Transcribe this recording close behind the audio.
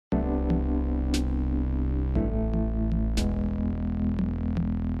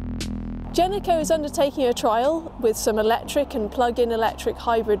GENeco is undertaking a trial with some electric and plug-in electric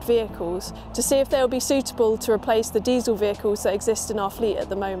hybrid vehicles to see if they will be suitable to replace the diesel vehicles that exist in our fleet at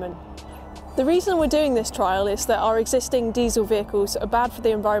the moment. The reason we're doing this trial is that our existing diesel vehicles are bad for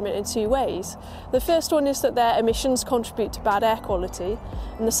the environment in two ways. The first one is that their emissions contribute to bad air quality,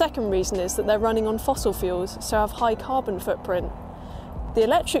 and the second reason is that they're running on fossil fuels, so have high carbon footprint. The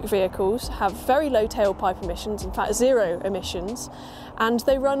electric vehicles have very low tailpipe emissions, in fact zero emissions, and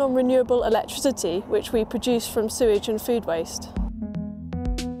they run on renewable electricity, which we produce from sewage and food waste.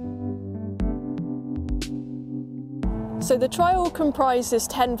 So the trial comprises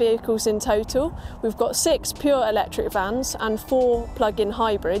 10 vehicles in total. We've got 6 pure electric vans and 4 plug-in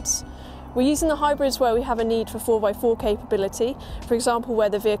hybrids. We're using the hybrids where we have a need for 4x4 capability, for example where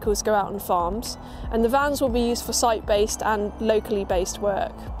the vehicles go out on farms, and the vans will be used for site-based and locally based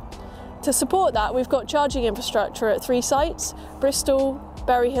work. To support that, we've got charging infrastructure at 3 sites, Bristol,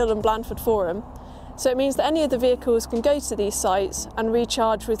 Berry Hill and Blandford Forum, so it means that any of the vehicles can go to these sites and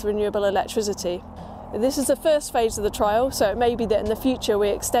recharge with renewable electricity. This is the first phase of the trial, so it may be that in the future we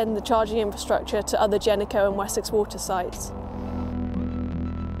extend the charging infrastructure to other GENeco and Wessex Water sites.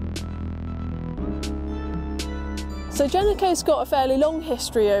 So GENeco's got a fairly long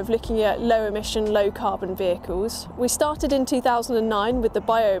history of looking at low emission, low carbon vehicles. We started in 2009 with the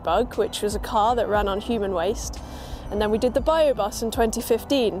Biobug, which was a car that ran on human waste. And then we did the Biobus in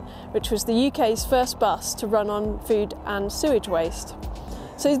 2015, which was the UK's first bus to run on food and sewage waste.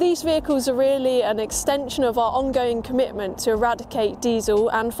 So these vehicles are really an extension of our ongoing commitment to eradicate diesel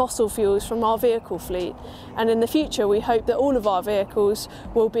and fossil fuels from our vehicle fleet. And in the future, we hope that all of our vehicles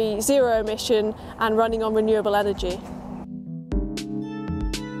will be zero emission and running on renewable energy.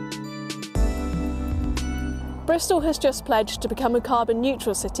 Bristol has just pledged to become a carbon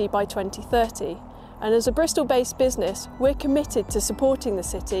neutral city by 2030. And as a Bristol-based business, we're committed to supporting the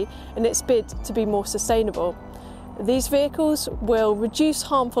city in its bid to be more sustainable. These vehicles will reduce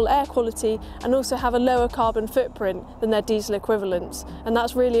harmful air quality and also have a lower carbon footprint than their diesel equivalents, and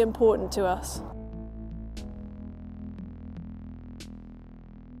that's really important to us.